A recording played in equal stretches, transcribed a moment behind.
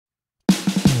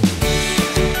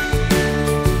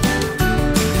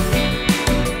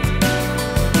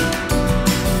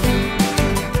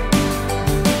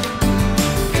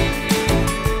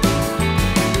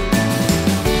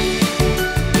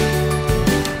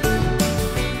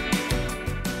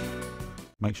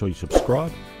make sure you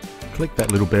subscribe, click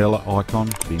that little bell icon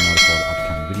to be notified of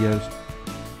upcoming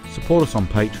videos, support us on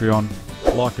Patreon,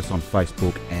 like us on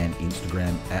Facebook and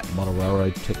Instagram at Model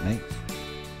Railroad Techniques.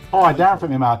 Hi, Darren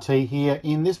from MRT here.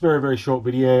 In this very short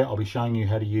video, I'll be showing you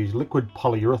how to use liquid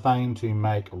polyurethane to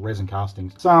make resin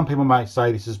castings. Some people may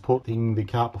say this is putting the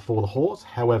cart before the horse.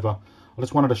 However, I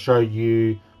just wanted to show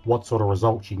you what sort of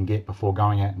results you can get before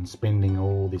going out and spending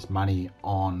all this money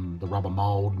on the rubber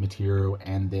mold material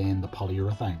and then the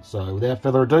polyurethane. So without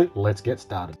further ado, let's get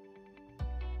started.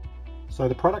 So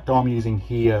the product I'm using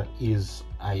here is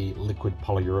a liquid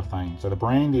polyurethane. So the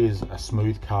brand is a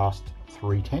Smooth Cast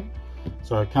 310.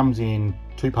 So it comes in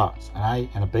two parts, an A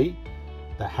and a B,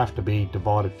 that have to be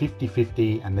divided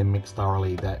 50-50 and then mixed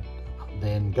thoroughly. That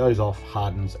then goes off,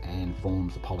 hardens and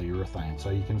forms the polyurethane. So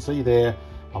you can see there,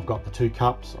 I've got the two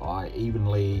cups. I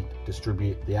evenly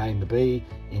distribute the A and the B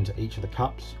into each of the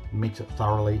cups, mix it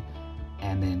thoroughly,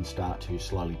 and then start to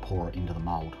slowly pour it into the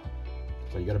mold.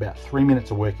 So you've got about 3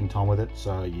 minutes of working time with it,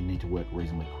 so you need to work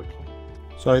reasonably quickly.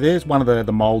 So there's one of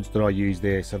the molds that I use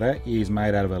there. So that is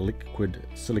made out of a liquid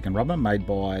silicone rubber made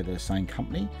by the same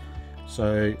company.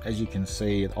 So as you can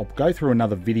see, I'll go through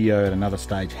another video at another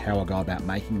stage how I go about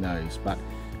making those. But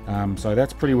so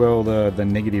that's pretty well the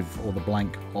negative or the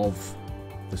blank of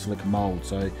the silicone mold.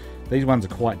 So these ones are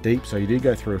quite deep, so you do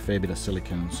go through a fair bit of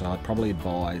silicone. So I'd probably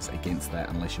advise against that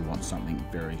unless you want something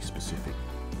very specific.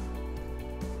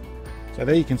 So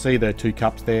there you can see the two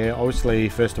cups there. Obviously,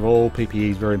 first of all,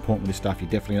 PPE is very important with this stuff. You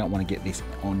definitely don't want to get this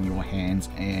on your hands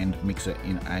and mix it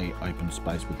in a open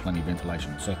space with plenty of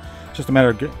ventilation. So it's just a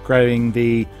matter of grabbing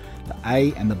the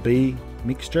A and the B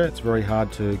mixture. It's very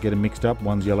hard to get them mixed up.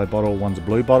 One's yellow bottle, one's a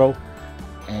blue bottle.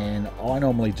 And I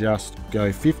normally just go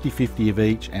 50-50 of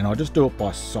each, and I just do it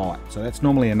by sight. So that's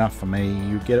normally enough for me.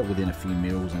 You get it within a few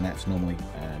mils, and that's normally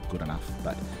good enough.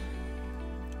 But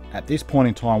at this point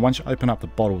in time, once you open up the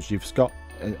bottles, you've got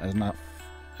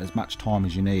as much time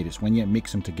as you need. It's when you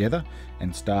mix them together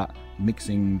and start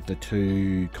mixing the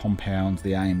two compounds,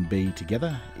 the A and B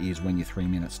together, is when your 3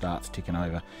 minutes starts ticking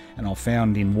over. And I've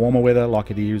found in warmer weather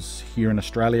like it is here in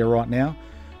Australia right now,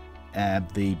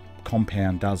 the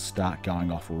compound does start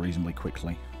going off reasonably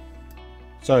quickly.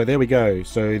 So there we go.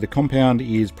 So the compound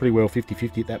is pretty well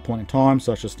 50-50 at that point in time.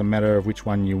 So it's just a matter of which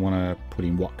one you want to put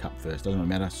in what cup first. Doesn't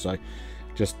matter. So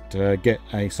just get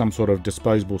some sort of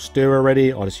disposable stirrer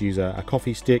ready. I just use a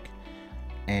coffee stick,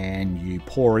 and you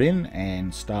pour it in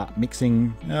and start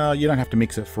mixing. You don't have to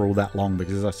mix it for all that long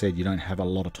because, as I said, you don't have a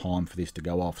lot of time for this to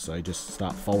go off. So just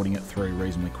start folding it through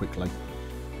reasonably quickly.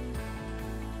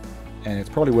 And it's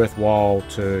probably worthwhile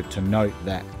to note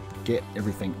that get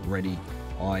everything ready,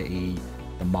 i.e.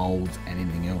 the molds and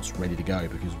anything else ready to go,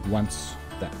 because once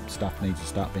that stuff needs to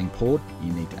start being poured,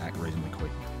 you need to act reasonably quick.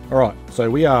 Alright,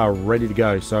 so we are ready to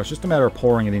go. So it's just a matter of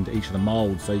pouring it into each of the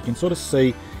molds. So you can sort of see,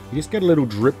 you just get a little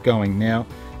drip going. Now,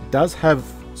 it does have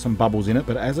some bubbles in it,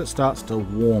 but as it starts to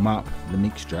warm up the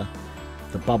mixture,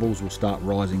 the bubbles will start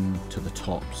rising to the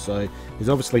top. So there's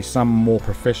obviously some more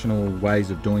professional ways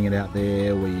of doing it out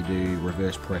there where you do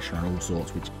reverse pressure and all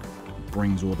sorts, which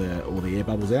brings all the air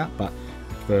bubbles out. But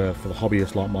for the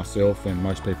hobbyists like myself and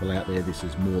most people out there, this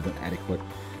is more than adequate.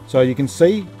 So you can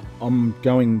see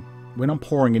when I'm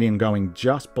pouring it in, going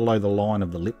just below the line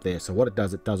of the lip there. So what it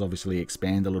does obviously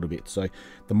expand a little bit. So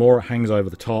the more it hangs over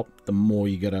the top, the more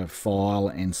you got to file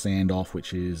and sand off,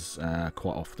 which is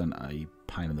quite often a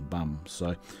pain in the bum.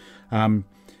 So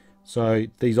so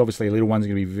these obviously little ones are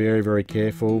going to be very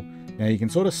careful. Now you can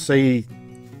sort of see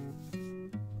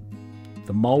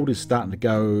the mold is starting to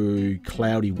go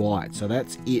cloudy white. So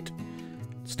that's it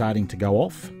starting to go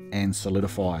off and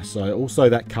solidify. So also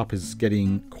that cup is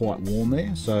getting quite warm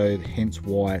there, so hence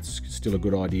why it's still a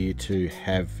good idea to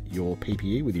have your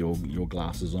PPE with your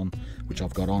glasses on, which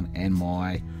I've got on, and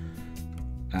my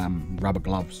rubber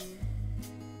gloves.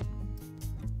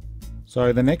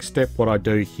 So the next step, what I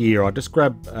do here, I just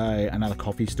grab another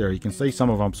coffee stirrer. You can see some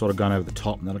of them sort of going over the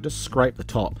top, and then I just scrape the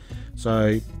top.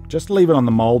 So just leave it on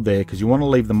the mold there, because you want to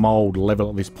leave the mold level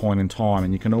at this point in time,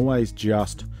 and you can always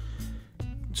just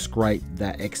scrape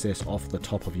that excess off the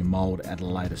top of your mold at a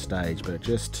later stage, but it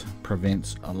just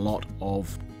prevents a lot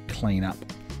of cleanup.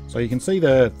 So you can see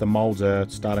the molds are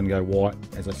starting to go white,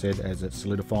 as I said, as it's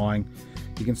solidifying.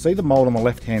 You can see the mold on the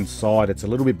left hand side, it's a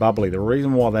little bit bubbly. The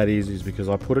reason why that is because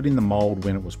I put it in the mold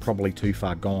when it was probably too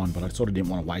far gone, but I sort of didn't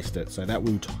want to waste it, so that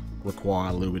will require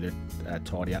a little bit of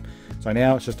tidy up. So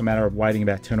now it's just a matter of waiting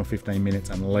about 10 or 15 minutes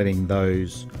and letting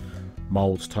those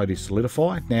molds totally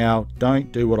solidify. Now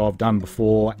don't do what I've done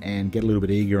before and get a little bit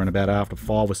eager and about after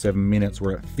 5 or 7 minutes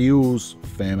where it feels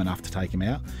firm enough to take them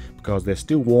out, because they're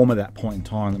still warm at that point in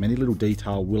time. Any little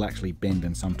detail will actually bend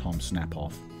and sometimes snap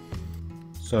off.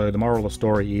 So the moral of the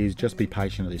story is just be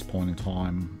patient at this point in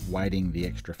time. Waiting the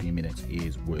extra few minutes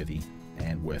is worthy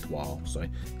and worthwhile. So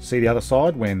see the other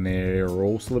side when they're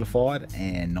all solidified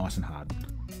and nice and hard.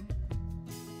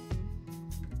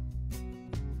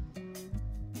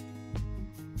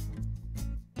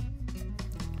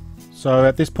 So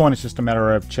at this point it's just a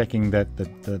matter of checking that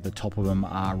the top of them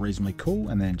are reasonably cool,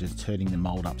 and then just turning the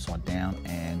mold upside down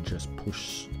and just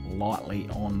push lightly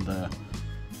on the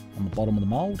bottom of the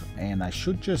mold, and they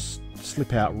should just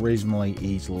slip out reasonably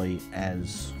easily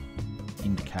as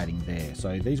indicating there.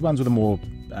 So these ones with the more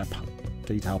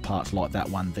detailed parts like that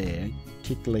one there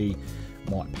particularly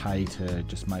might pay to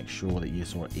just make sure that you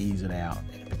sort of ease it out,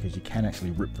 because you can actually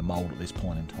rip the mold at this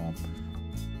point in time.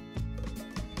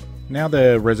 Now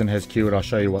the resin has cured, I'll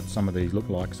show you what some of these look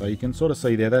like. So you can sort of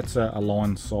see there, that's a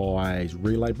line size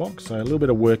relay box. So a little bit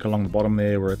of work along the bottom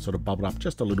there where it sort of bubbled up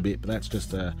just a little bit, but that's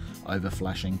just over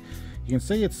flashing. You can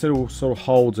see it still sort of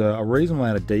holds a reasonable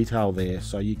amount of detail there,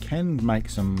 so you can make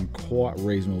some quite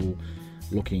reasonable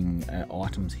looking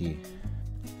items here.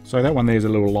 So that one there's a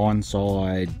little line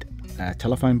side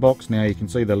telephone box. Now you can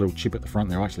see the little chip at the front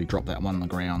there. I actually dropped that one on the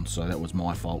ground, so that was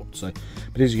my fault. So,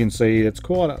 but as you can see, it's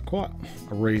quite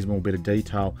a reasonable bit of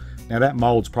detail. Now that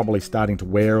mold's probably starting to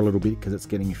wear a little bit because it's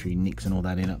getting a few nicks and all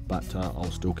that in it, but I'll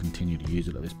still continue to use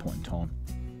it at this point in time.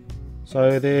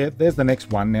 So there's the next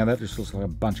one. Now that just looks like a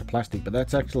bunch of plastic, but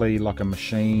that's actually like a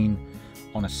machine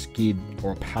on a skid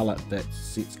or a pallet that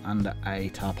sits under a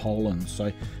tarpaulin.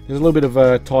 So there's a little bit of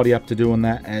a tidy up to do on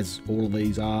that, as all of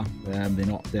these are. They're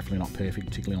definitely not perfect,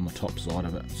 particularly on the top side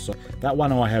of it. So that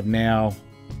one I have now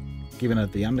given it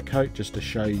the undercoat just to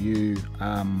show you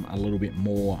a little bit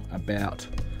more about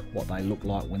what they look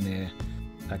like when they're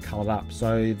coloured up.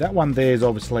 So that one there is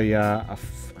obviously a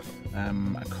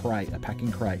crate, a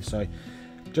packing crate. So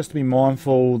just to be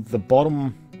mindful, the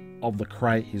bottom of the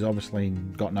crate is obviously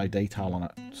got no detail on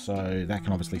it, so that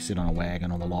can obviously sit on a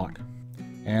wagon or the like.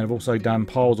 And I've also done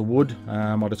piles of wood.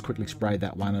 I just quickly sprayed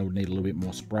that one. It would need a little bit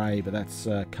more spray, but that's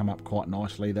come up quite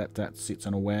nicely. That sits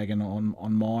on a wagon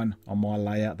on my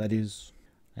layout, that is.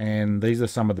 And these are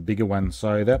some of the bigger ones.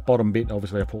 So that bottom bit,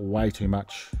 obviously I put way too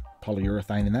much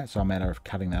polyurethane in that, so a matter of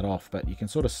cutting that off, but you can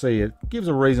sort of see it gives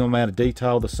a reasonable amount of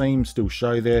detail. The seams still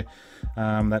show there.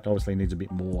 That obviously needs a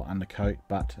bit more undercoat,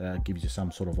 but gives you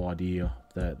some sort of idea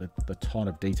the kind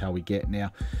of detail we get.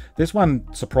 Now this one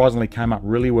surprisingly came up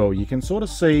really well. You can sort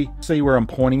of see where I'm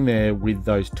pointing there with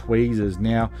those tweezers.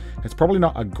 Now it's probably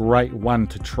not a great one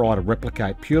to try to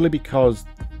replicate, purely because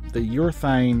the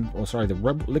urethane, or sorry, the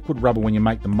liquid rubber, when you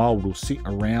make the mold, will sit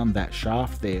around that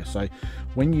shaft there. So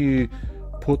when you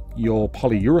put your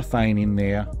polyurethane in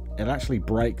there, it actually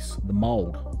breaks the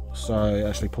mold, so it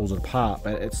actually pulls it apart.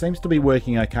 But it seems to be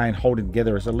working okay and holding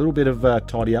together. It's a little bit of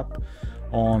tidy up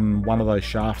on one of those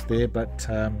shafts there, but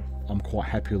I'm quite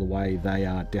happy with the way they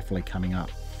are definitely coming up.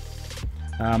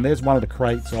 There's one of the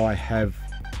crates I have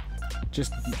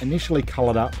just initially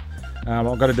coloured up.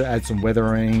 I've got to add some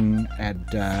weathering, add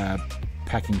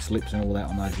packing slips and all that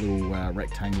on those little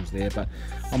rectangles there, but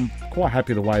I'm quite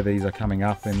happy the way these are coming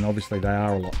up, and obviously they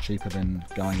are a lot cheaper than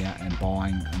going out and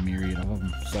buying a myriad of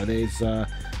them. So there's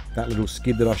that little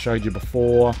skid that I showed you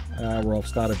before, where I've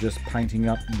started just painting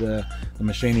up the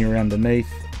machinery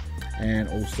underneath, and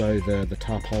also the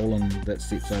tarpaulin that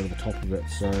sits over the top of it.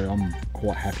 So I'm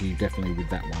quite happy definitely with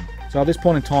that one. So at this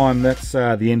point in time, that's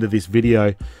the end of this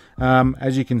video.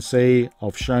 As you can see,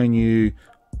 I've shown you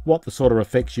what the sort of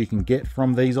effects you can get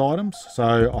from these items.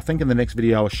 So I think in the next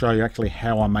video I'll show you actually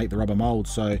how I make the rubber mold.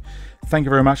 So thank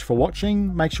you very much for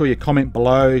watching. Make sure you comment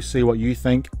below, see what you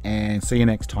think, and see you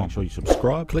next time. Make sure you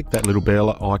subscribe, click that little bell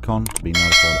icon to be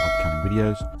notified of upcoming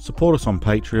videos. Support us on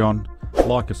Patreon,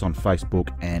 like us on Facebook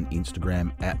and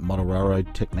Instagram at Model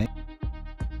Railroad Technique.